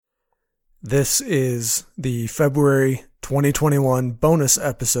This is the February 2021 bonus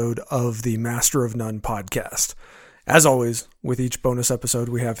episode of the Master of None podcast. As always, with each bonus episode,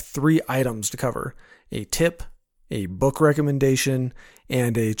 we have 3 items to cover: a tip, a book recommendation,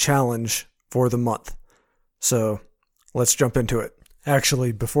 and a challenge for the month. So let's jump into it.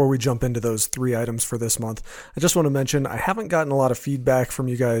 Actually, before we jump into those 3 items for this month, I just want to mention I haven't gotten a lot of feedback from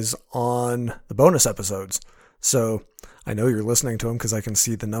you guys on the bonus episodes. So I know you're listening to them because I can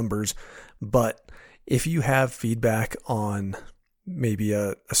see the numbers, but if you have feedback on maybe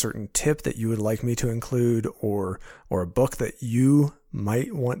a certain tip that you would like me to include, or a book that you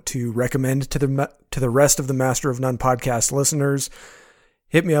might want to recommend to the rest of the Master of None podcast listeners,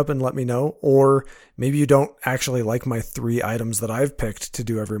 hit me up and let me know. Or maybe you don't actually like my 3 items that I've picked to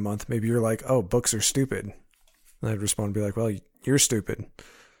do every month. Maybe you're like, oh, books are stupid. And I'd respond and be like, well, you're stupid.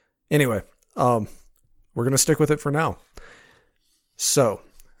 Anyway, we're going to stick with it for now. So,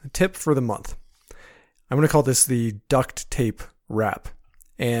 tip for the month. I'm going to call this the duct tape wrap.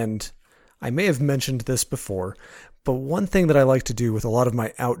 And I may have mentioned this before, but one thing that I like to do with a lot of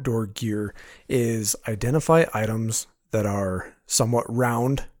my outdoor gear is identify items that are somewhat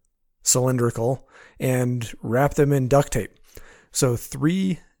round, cylindrical, and wrap them in duct tape. So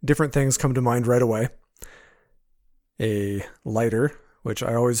 3 different things come to mind right away. A lighter, which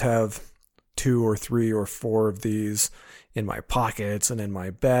I always have 2 or 3 or 4 of these in my pockets and in my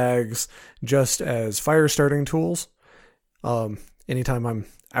bags, just as fire starting tools. Anytime I'm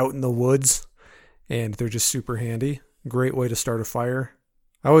out in the woods, and they're just super handy. Great way to start a fire.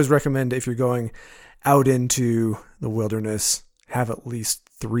 I always recommend, if you're going out into the wilderness, have at least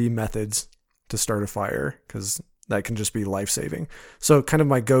 3 methods to start a fire, because that can just be life-saving. So kind of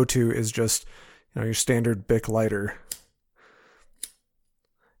my go-to is just, your standard Bic lighter.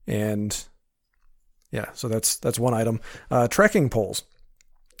 And yeah, so that's one item. Trekking poles.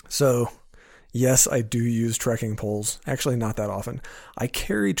 So yes, I do use trekking poles. Actually, not that often. I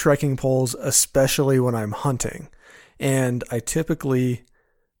carry trekking poles, especially when I'm hunting. And I typically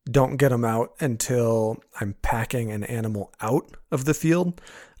don't get them out until I'm packing an animal out of the field,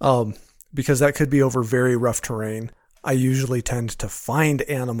 because that could be over very rough terrain. I usually tend to find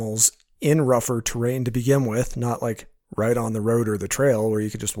animals in rougher terrain to begin with, not like right on the road or the trail where you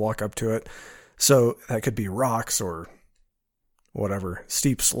could just walk up to it. So that could be rocks or whatever,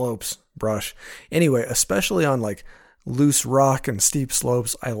 steep slopes, brush. Anyway, especially on like loose rock and steep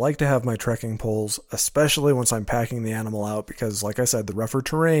slopes, I like to have my trekking poles, especially once I'm packing the animal out, because like I said, the rougher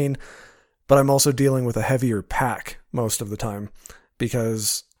terrain, but I'm also dealing with a heavier pack most of the time,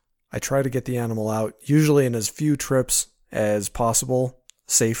 because I try to get the animal out usually in as few trips as possible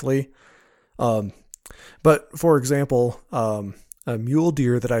safely. But for example, a mule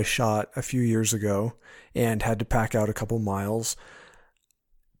deer that I shot a few years ago and had to pack out a couple miles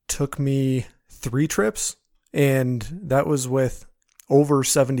took me 3 trips, and that was with over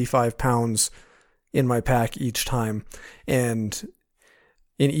 75 pounds in my pack each time. And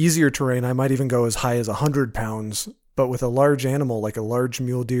in easier terrain, I might even go as high as 100 pounds. But with a large animal like a large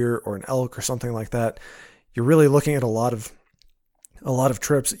mule deer or an elk or something like that, you're really looking at a lot of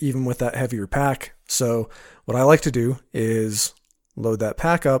trips, even with that heavier pack. So what I like to do is load that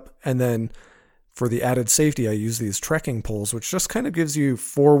pack up, and then for the added safety, I use these trekking poles, which just kind of gives you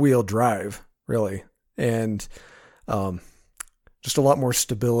 4-wheel drive, really, and just a lot more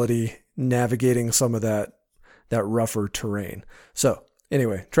stability navigating some of that rougher terrain. So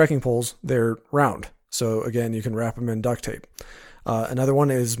anyway, trekking poles, they're round. So again, you can wrap them in duct tape. Another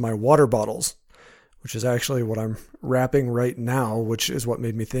one is my water bottles, which is actually what I'm wrapping right now, which is what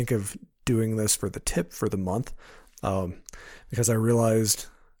made me think of doing this for the tip for the month. Because I realized,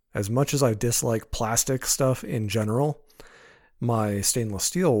 as much as I dislike plastic stuff in general, my stainless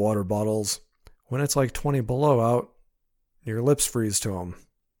steel water bottles, when it's like 20 below out, your lips freeze to them.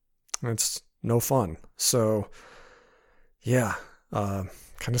 It's no fun. So yeah, kind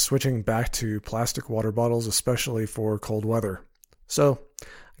of switching back to plastic water bottles, especially for cold weather. So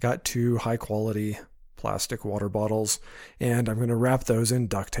I got 2 high quality plastic water bottles, and I'm going to wrap those in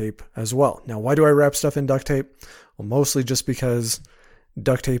duct tape as well. Now, why do I wrap stuff in duct tape? Well, mostly just because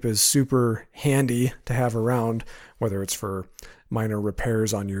duct tape is super handy to have around, whether it's for minor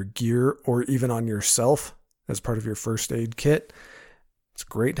repairs on your gear or even on yourself as part of your first aid kit. It's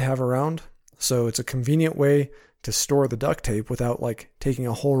great to have around. So it's a convenient way to store the duct tape without like taking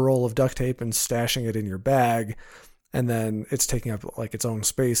a whole roll of duct tape and stashing it in your bag, and then it's taking up like its own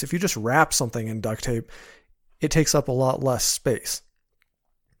space. If you just wrap something in duct tape, it takes up a lot less space.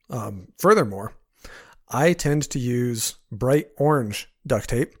 Furthermore, I tend to use bright orange duct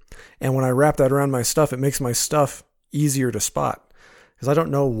tape, and when I wrap that around my stuff, it makes my stuff easier to spot. Because I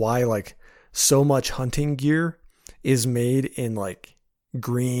don't know why like so much hunting gear is made in like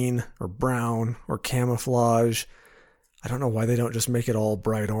green or brown or camouflage. I don't know why they don't just make it all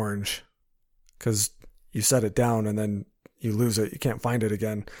bright orange, because you set it down and then you lose it. You can't find it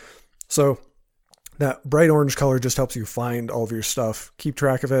again. So that bright orange color just helps you find all of your stuff, keep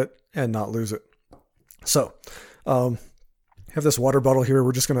track of it, and not lose it. So I have this water bottle here.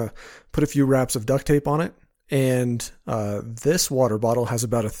 We're just going to put a few wraps of duct tape on it. And this water bottle has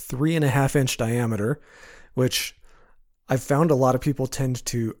about a 3.5-inch diameter, which I've found a lot of people tend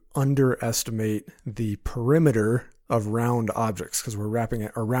to underestimate the perimeter of round objects because we're wrapping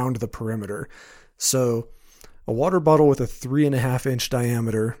it around the perimeter. So a water bottle with a 3.5-inch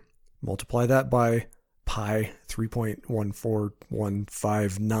diameter, multiply that by pi,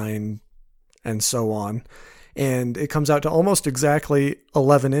 3.14159, and so on. And it comes out to almost exactly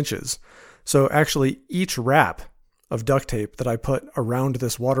 11 inches. So actually each wrap of duct tape that I put around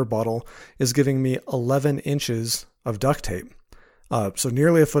this water bottle is giving me 11 inches of duct tape. So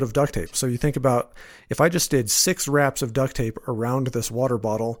nearly a foot of duct tape. So you think about if I just did 6 wraps of duct tape around this water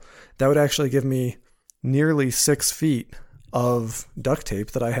bottle, that would actually give me nearly 6 feet of duct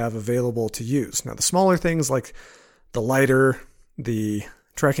tape that I have available to use. Now the smaller things like the lighter, the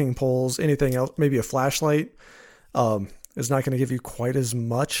trekking poles, anything else, maybe a flashlight, is not going to give you quite as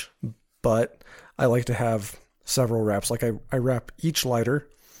much, but I like to have several wraps. Like I wrap each lighter,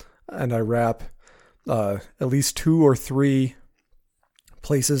 and I wrap at least 2 or 3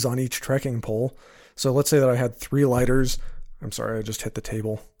 places on each trekking pole. So let's say that I had 3 lighters. I'm sorry, I just hit the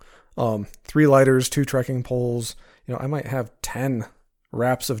table. 3 lighters, 2 trekking poles. I might have 10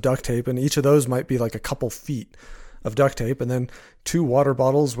 wraps of duct tape, and each of those might be like a couple feet of duct tape, and then 2 water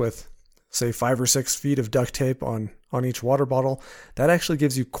bottles with, say, 5 or 6 feet of duct tape on each water bottle. That actually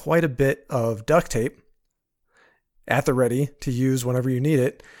gives you quite a bit of duct tape at the ready to use whenever you need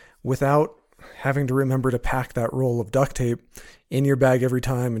it without having to remember to pack that roll of duct tape in your bag every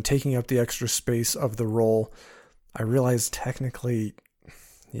time and taking up the extra space of the roll. I realize technically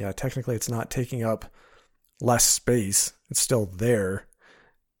it's not taking up less space. It's still there.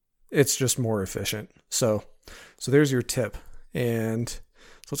 It's just more efficient. So there's your tip. And so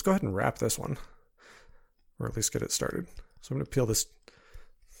let's go ahead and wrap this one, or at least get it started. So I'm going to peel this.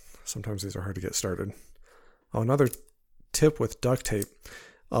 Sometimes these are hard to get started. Another tip with duct tape.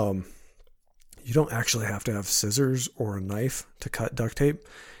 You don't actually have to have scissors or a knife to cut duct tape.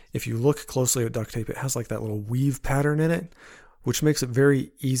 If you look closely at duct tape, it has like that little weave pattern in it, which makes it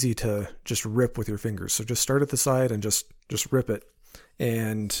very easy to just rip with your fingers. So just start at the side and just rip it.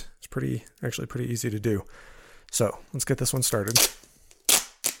 And it's actually pretty easy to do. So let's get this one started.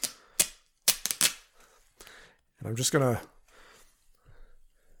 And I'm just going to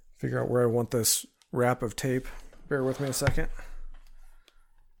figure out where I want this wrap of tape. Bear with me a second.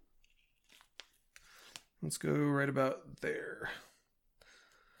 Let's go right about there.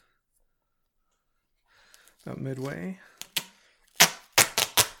 About midway.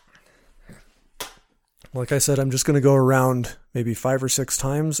 Like I said, I'm just going to go around maybe 5 or 6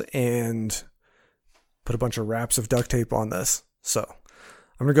 times and put a bunch of wraps of duct tape on this. So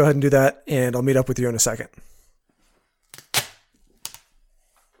I'm going to go ahead and do that, and I'll meet up with you in a second.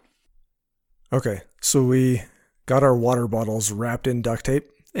 Okay, so we got our water bottles wrapped in duct tape,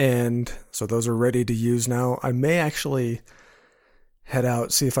 and so those are ready to use now. I may actually head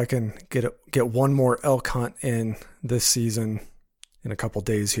out, see if I can get one more elk hunt in this season in a couple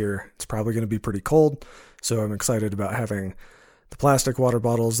days here. It's probably going to be pretty cold, so I'm excited about having the plastic water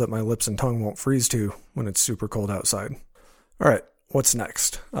bottles that my lips and tongue won't freeze to when it's super cold outside. All right, what's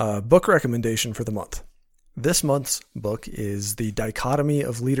next? Book recommendation for the month. This month's book is The Dichotomy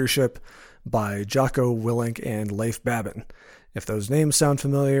of Leadership by Jocko Willink and Leif Babin. If those names sound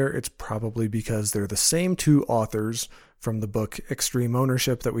familiar, it's probably because they're the same 2 authors from the book Extreme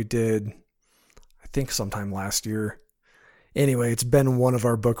Ownership that we did, I think, sometime last year. Anyway, it's been one of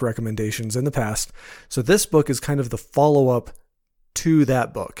our book recommendations in the past. So this book is kind of the follow-up to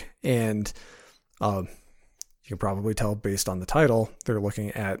that book. And you can probably tell based on the title, they're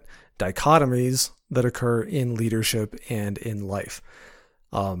looking at dichotomies that occur in leadership and in life.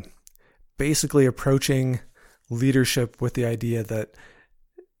 Basically approaching leadership with the idea that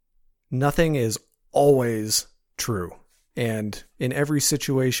nothing is always true. And in every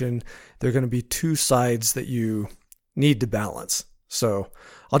situation, there are going to be 2 sides that you need to balance. So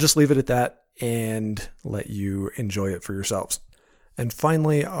I'll just leave it at that and let you enjoy it for yourselves. And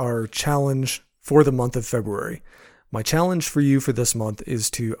finally, our challenge for the month of February. My challenge for you for this month is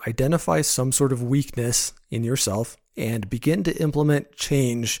to identify some sort of weakness in yourself and begin to implement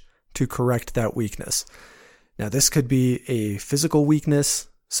change to correct that weakness. Now, this could be a physical weakness,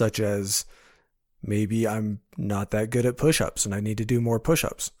 such as Maybe I'm not that good at push-ups and I need to do more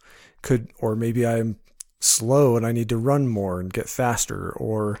push-ups. Or maybe I'm slow and I need to run more and get faster.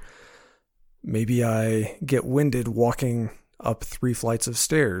 Or maybe I get winded walking up 3 flights of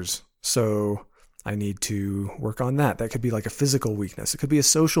stairs. So I need to work on that. That could be like a physical weakness. It could be a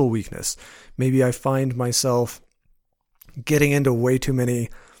social weakness. Maybe I find myself getting into way too many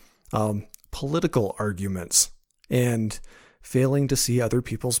political arguments and failing to see other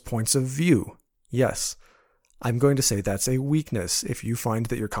people's points of view. Yes, I'm going to say that's a weakness. If you find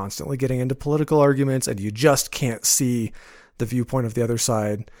that you're constantly getting into political arguments and you just can't see the viewpoint of the other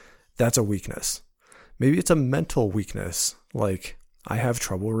side, that's a weakness. Maybe it's a mental weakness, like I have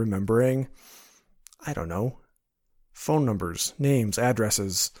trouble remembering, I don't know, phone numbers, names,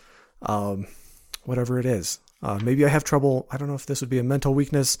 addresses, whatever it is. Maybe I have trouble, I don't know if this would be a mental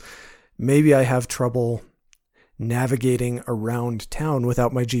weakness, maybe I have trouble navigating around town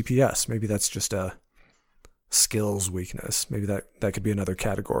without my GPS. Maybe that's just a skills weakness. Maybe that could be another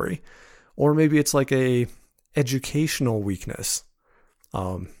category. Or maybe it's like a educational weakness.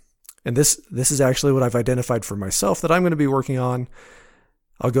 And this is actually what I've identified for myself that I'm going to be working on.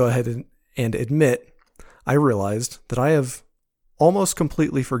 I'll go ahead and admit I realized that I have almost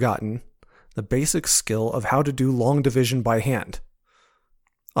completely forgotten the basic skill of how to do long division by hand.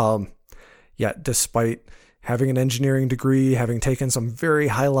 Despite having an engineering degree, having taken some very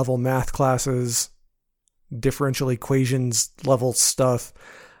high-level math classes, differential equations level stuff,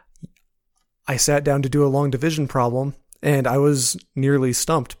 I sat down to do a long division problem, and I was nearly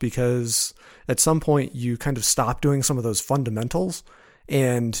stumped because at some point you kind of stop doing some of those fundamentals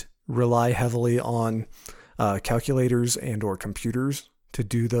and rely heavily on calculators and or computers to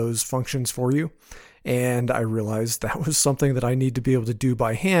do those functions for you. And I realized that was something that I need to be able to do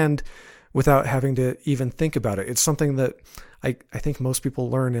by hand without having to even think about it. It's something that I think most people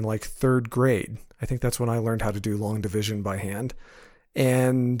learn in like 3rd grade. I think that's when I learned how to do long division by hand.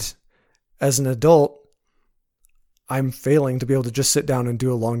 And as an adult, I'm failing to be able to just sit down and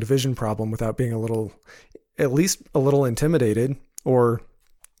do a long division problem without being at least a little intimidated or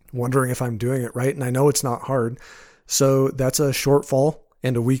wondering if I'm doing it right. And I know it's not hard. So that's a shortfall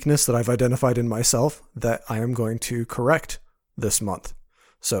and a weakness that I've identified in myself that I am going to correct this month.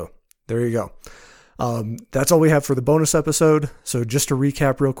 So there you go. That's all we have for the bonus episode. So just to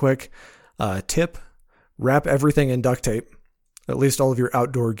recap real quick, tip, wrap everything in duct tape, at least all of your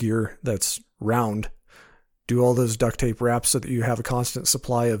outdoor gear that's round. Do all those duct tape wraps so that you have a constant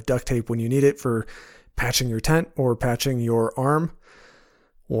supply of duct tape when you need it for patching your tent or patching your arm,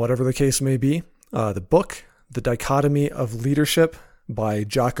 whatever the case may be. The book, The Dichotomy of Leadership by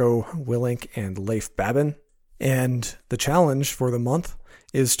Jocko Willink and Leif Babin. And the challenge for the month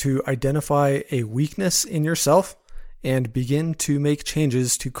is to identify a weakness in yourself and begin to make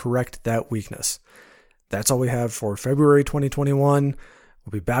changes to correct that weakness. That's all we have for February 2021.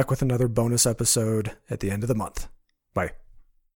 We'll be back with another bonus episode at the end of the month. Bye.